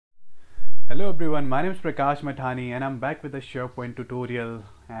Hello everyone, my name is Prakash Mathani and I'm back with a SharePoint tutorial,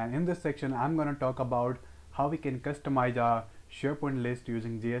 and in this section I'm going to talk about how we can customize our SharePoint list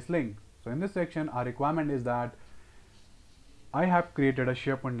using JSLink. So in this section our requirement is that I have created a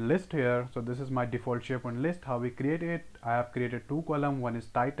SharePoint list here. So this is my default SharePoint list. How we create it, I have created two columns, one is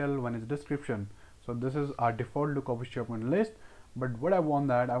title, one is description. So this is our default look of a SharePoint list, but what I want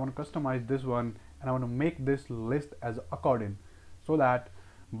to customize this one, and I want to make this list as accordion, so that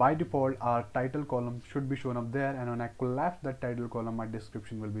by default our title column should be shown up there, and when I collapse that title column my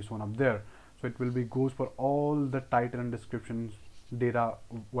description will be shown up there. So it will be goes for all the title and descriptions data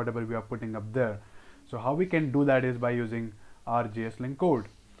whatever we are putting up there. So how we can do that is by using our JSLink code.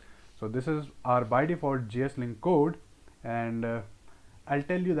 So this is our by default JSLink code, and I'll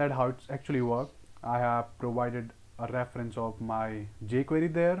tell you that how it's actually works. I have provided a reference of my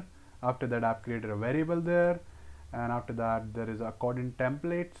jQuery there. After that I've created a variable there, and after that there is accordion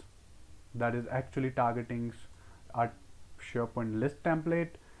templates that is actually targeting our SharePoint list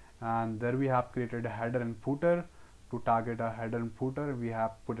template, and there we have created a header and footer. To target a header and footer we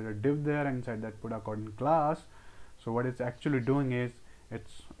have put a div there, and inside that put accordion class. So what it's actually doing is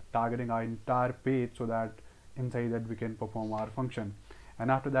it's targeting our entire page, so that inside that we can perform our function,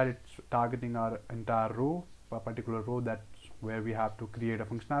 and after that it's targeting our entire row, a particular row that's where we have to create a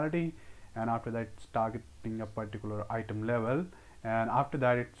functionality, and after that it's targeting a particular item level, and after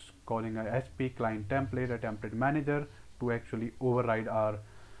that it's calling a SP client template, a template manager, to actually override our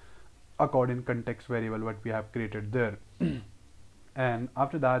accordion context variable what we have created there. And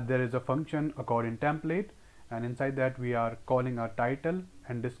after that there is a function accordion template, and inside that we are calling our title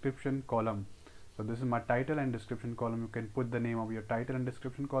and description column. So this is my title and description column. You can put the name of your title and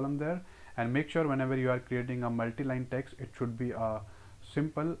description column there, and make sure whenever you are creating a multi-line text it should be a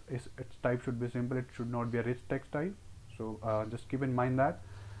simple, its type should be simple, it should not be a rich text type. So just keep in mind that,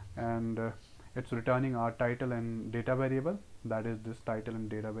 and it's returning our title and data variable, that is this title and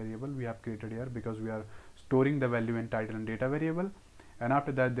data variable we have created here because we are storing the value in title and data variable. And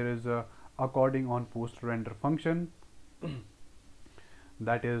after that there is a accordion on post render function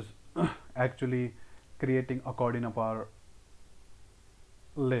that is actually creating accordion of our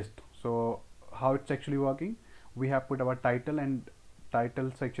list. So how it's actually working, we have put our title and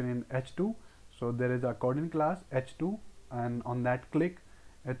title section in h2, so there is accordion class h2, and on that click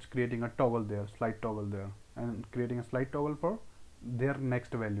it's creating a toggle there, slide toggle there, and creating a slide toggle for their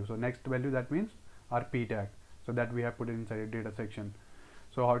next value. So next value, that means our p tag, so that we have put it inside a data section.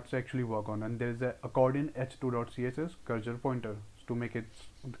 So how it's actually work on, and there is a accordion h2.css cursor pointer to make its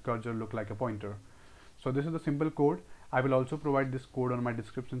cursor look like a pointer. So this is the simple code. I will also provide this code on my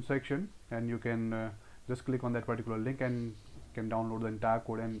description section, and you can just click on that particular link and can download the entire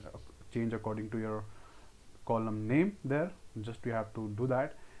code and change according to your column name there. Just you have to do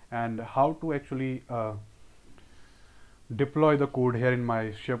that. And how to actually deploy the code here in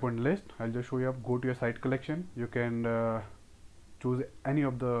my SharePoint list, I'll just show you up. Go to your site collection, you can choose any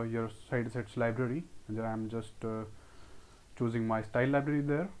of your site assets library, and then I'm just choosing my style library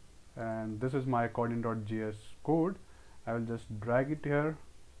there, and this is my accordion.js code. I will just drag it here,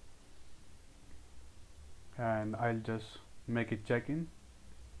 and I'll just make it check in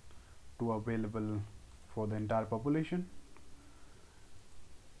to available for the entire population.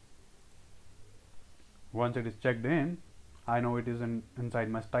 Once it is checked in, I know it is inside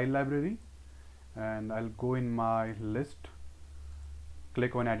my style library, and I'll go in my list,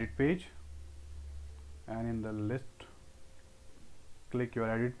 click on edit page, and in the list click your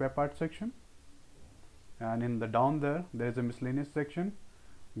edit Web-part section, and in the down there is a miscellaneous section.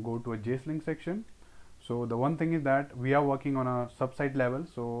 Go to a JSLink section. So the one thing is that we are working on a sub-site level,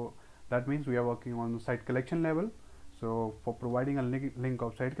 so that means we are working on site collection level. So for providing a link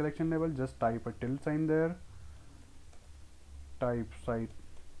of site collection level, just type a tilde sign there, type site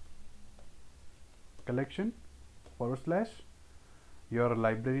collection / your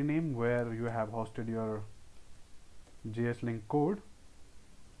library name where you have hosted your JSLink code,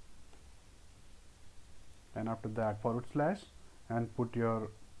 and after that / and put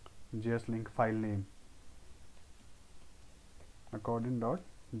your JSLink file name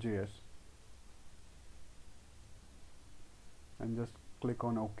accordion.js, and just click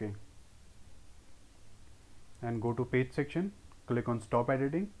on OK, and go to page section, click on stop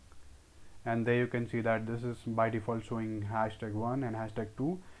editing, and there you can see that this is by default showing #1 and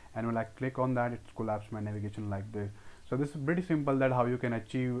 #2, and when I click on that it's collapsed my navigation like this. So this is pretty simple, that how you can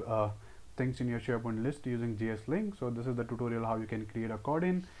achieve things in your SharePoint list using JSLink. So this is the tutorial how you can create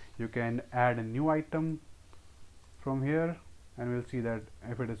accordion. You can add a new item from here, and we'll see that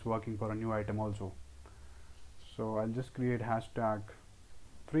if it is working for a new item also. So I'll just create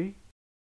 #3